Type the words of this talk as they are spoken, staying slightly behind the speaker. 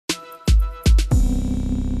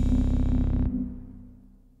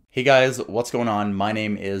Hey guys, what's going on? My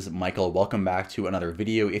name is Michael. Welcome back to another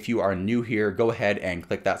video. If you are new here, go ahead and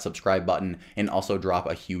click that subscribe button and also drop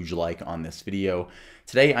a huge like on this video.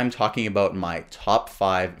 Today I'm talking about my top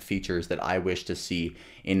 5 features that I wish to see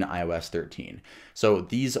in iOS 13. So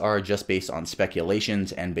these are just based on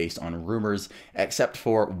speculations and based on rumors, except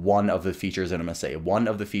for one of the features that I'm going to say. One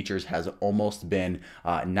of the features has almost been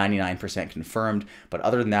 99% confirmed, but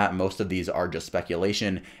other than that, most of these are just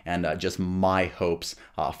speculation and just my hopes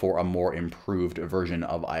for a more improved version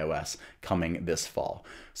of iOS coming this fall.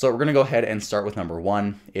 So we're going to go ahead and start with number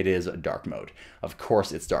 1. It is dark mode. Of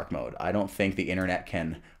course it's dark mode. I don't think the internet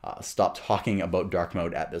can stop talking about dark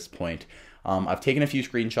mode at this point. I've taken a few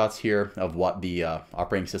screenshots here of what the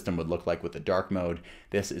operating system would look like with the dark mode.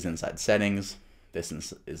 This is inside settings. This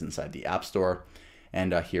is inside the App Store.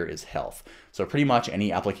 And here is health. So pretty much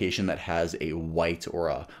any application that has a white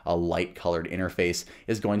or a light colored interface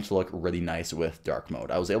is going to look really nice with dark mode.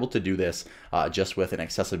 I was able to do this just with an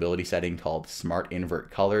accessibility setting called Smart Invert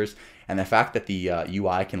Colors. And the fact that the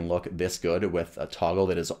UI can look this good with a toggle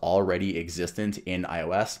that is already existent in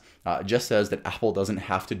iOS just says that Apple doesn't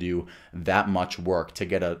have to do that much work to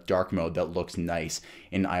get a dark mode that looks nice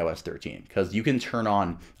in iOS 13. Because you can turn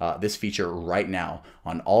on this feature right now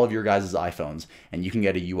on all of your guys' iPhones and you can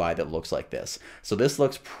get a UI that looks like this. So this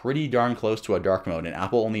looks pretty darn close to a dark mode, and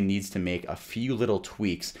Apple only needs to make a few little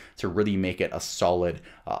tweaks to really make it a solid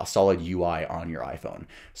UI on your iPhone.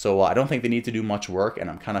 So I don't think they need to do much work, and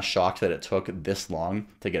I'm kind of shocked that it took this long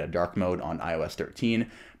to get a dark mode on iOS 13.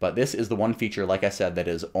 But this is the one feature, like I said, that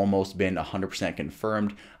has almost been 100%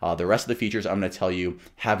 confirmed. The rest of the features I'm going to tell you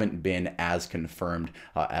haven't been as confirmed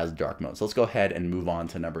as dark mode. So let's go ahead and move on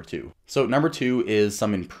to number 2. So number 2 is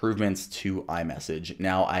some improvements to iMessage.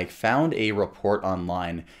 Now, I found a report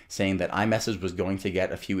online saying that iMessage was going to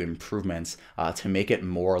get a few improvements to make it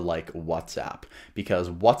more like WhatsApp, because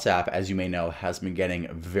WhatsApp, as you may know, has been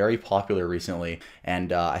getting very popular recently,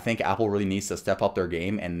 and I think Apple really needs to step up their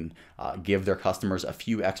game and give their customers a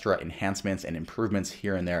few extra enhancements and improvements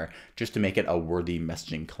here and there just to make it a worthy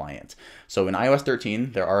messaging client. So in iOS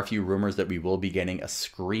 13, there are a few rumors that we will be getting a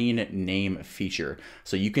screen name feature.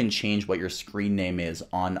 So you can change what your screen name is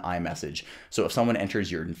on iMessage. So if someone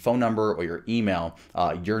enters your phone number or your email,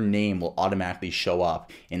 your name will automatically show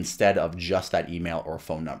up instead of just that email or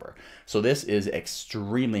phone number. So this is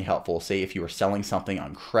extremely helpful. Say if you are selling something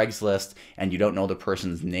on Craigslist and you don't know the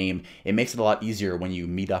person's name, it makes it a lot easier when you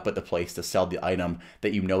meet up at the place to sell the item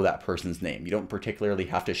that you know that person's name. You don't particularly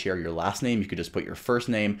have to share your last name. You could just put your first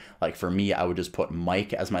name. Like for me, I would just put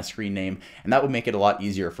Mike as my screen name, and that would make it a lot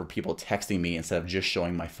easier for people texting me instead of just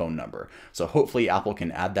showing my phone number. So hopefully Apple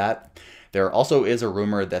can add that. There also is a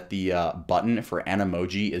rumor that the button for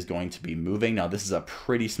Animoji is going to be moving. Now, this is a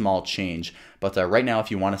pretty small change, but right now,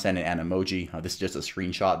 if you want to send an Animoji, this is just a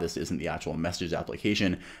screenshot. This isn't the actual messages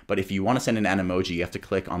application, but if you want to send an Animoji, you have to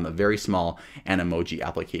click on the very small Animoji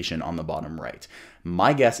application on the bottom right.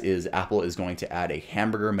 My guess is Apple is going to add a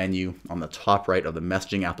hamburger menu on the top right of the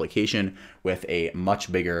messaging application with a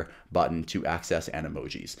much bigger button to access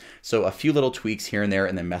Animojis. So a few little tweaks here and there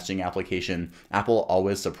in the messaging application. Apple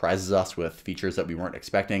always surprises us with features that we weren't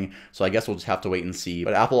expecting, so I guess we'll just have to wait and see.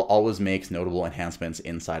 But Apple always makes notable enhancements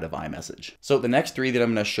inside of iMessage. So the next 3 that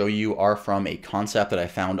I'm going to show you are from a concept that I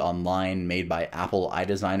found online made by Apple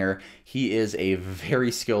iDesigner. He is a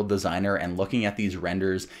very skilled designer, and looking at these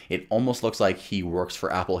renders, it almost looks like he works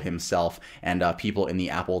for Apple himself, and people in the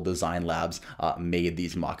Apple design labs made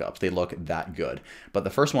these mock-ups. They look that good. But the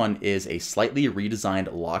first one is a slightly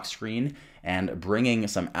redesigned lock screen and bringing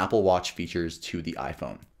some Apple Watch features to the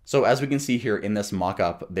iPhone. So as we can see here in this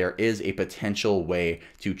mockup, there is a potential way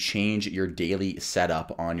to change your daily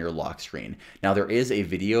setup on your lock screen. Now there is a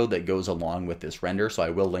video that goes along with this render, so I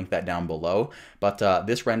will link that down below. But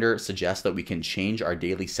this render suggests that we can change our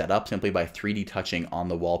daily setup simply by 3D touching on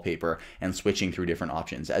the wallpaper and switching through different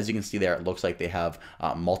options. As you can see there, it looks like they have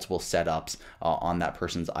multiple setups on that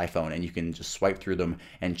person's iPhone, and you can just swipe through them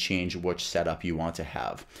and change which setup you want to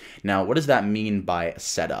have. Now, what does that mean by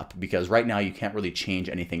setup? Because right now you can't really change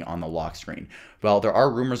anything on the lock screen. Well, there are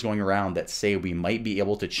rumors going around that say we might be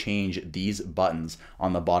able to change these buttons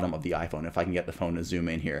on the bottom of the iPhone, if I can get the phone to zoom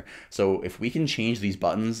in here. So if we can change these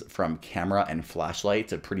buttons from camera and flashlight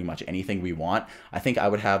to pretty much anything we want, I think I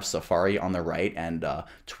would have Safari on the right and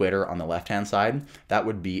Twitter on the left-hand side. That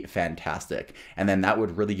would be fantastic. And then that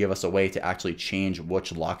would really give us a way to actually change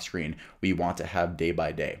which lock screen we want to have day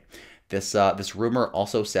by day. This rumor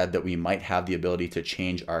also said that we might have the ability to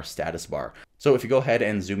change our status bar. So if you go ahead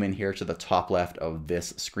and zoom in here to the top left of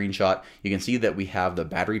this screenshot, you can see that we have the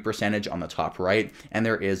battery percentage on the top right, and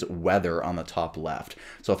there is weather on the top left.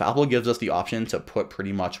 So if Apple gives us the option to put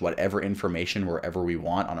pretty much whatever information wherever we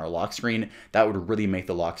want on our lock screen, that would really make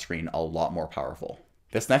the lock screen a lot more powerful.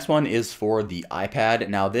 This next one is for the iPad.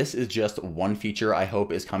 Now this is just one feature I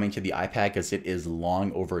hope is coming to the iPad because it is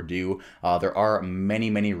long overdue. There are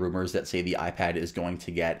many rumors that say the iPad is going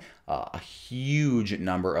to get a huge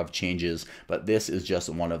number of changes, but this is just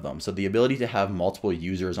one of them. So the ability to have multiple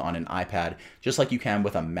users on an iPad, just like you can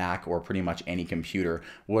with a Mac or pretty much any computer,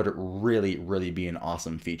 would really be an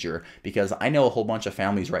awesome feature, because I know a whole bunch of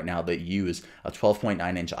families right now that use a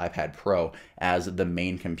 12.9-inch iPad Pro as the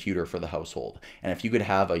main computer for the household. And if you could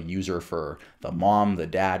have a user for the mom, the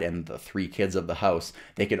dad, and the 3 kids of the house,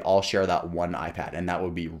 they could all share that one iPad, and that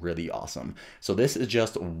would be really awesome. So this is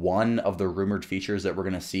just one of the rumored features that we're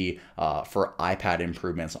going to see for iPad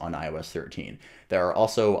improvements on iOS 13. There are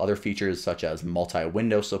also other features such as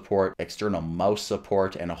multi-window support, external mouse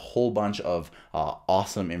support, and a whole bunch of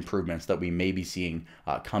awesome improvements that we may be seeing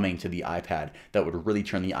coming to the iPad that would really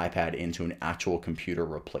turn the iPad into an actual computer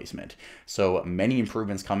replacement. So many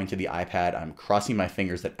improvements coming to the iPad. I'm crossing my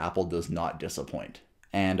fingers that Apple does not disappoint.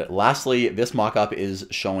 And lastly, this mockup is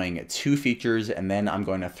showing 2 features, and then I'm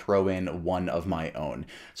going to throw in one of my own.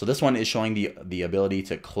 So this one is showing the ability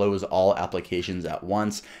to close all applications at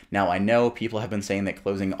once. Now I know people have been saying that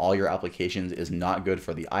closing all your applications is not good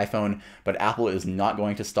for the iPhone, but Apple is not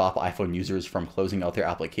going to stop iPhone users from closing out their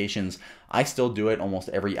applications. I still do it almost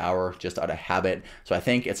every hour just out of habit. So I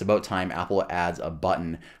think it's about time Apple adds a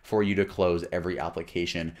button for you to close every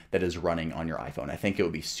application that is running on your iPhone. I think it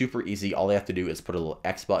would be super easy. All they have to do is put a little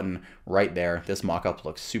X button right there. This mockup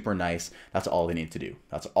looks super nice. That's all they need to do.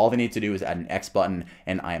 That's all they need to do is add an X button,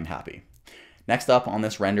 and I am happy. Next up on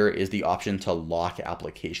this render is the option to lock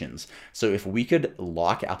applications. So if we could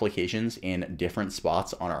lock applications in different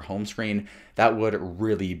spots on our home screen, that would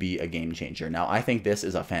really be a game changer. Now, I think this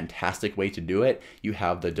is a fantastic way to do it. You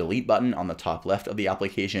have the delete button on the top left of the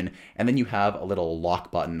application, and then you have a little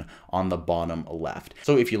lock button on the bottom left.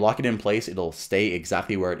 So if you lock it in place, it'll stay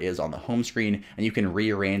exactly where it is on the home screen, and you can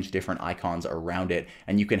rearrange different icons around it,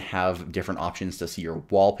 and you can have different options to see your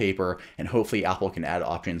wallpaper, and hopefully Apple can add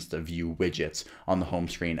options to view widgets on the home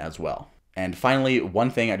screen as well. And finally, one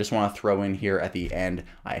thing I just want to throw in here at the end,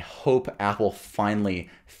 I hope Apple finally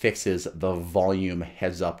fixes the volume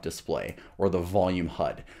heads-up display, or the volume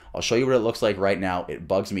HUD. I'll show you what it looks like right now. It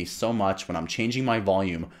bugs me so much when I'm changing my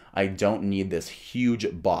volume. I don't need this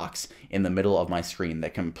huge box in the middle of my screen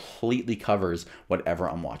that completely covers whatever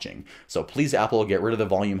I'm watching. So please, Apple, get rid of the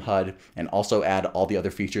volume HUD and also add all the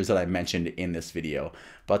other features that I mentioned in this video.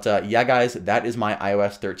 But yeah, guys, that is my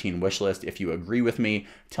iOS 13 wish list. If you agree with me,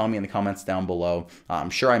 tell me in the comments down below. I'm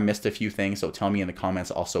sure I missed a few things, so tell me in the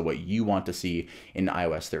comments also what you want to see in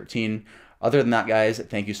iOS 13. Other than that, guys,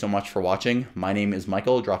 thank you so much for watching. My name is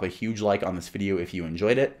Michael. Drop a huge like on this video if you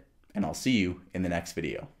enjoyed it, and I'll see you in the next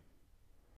video.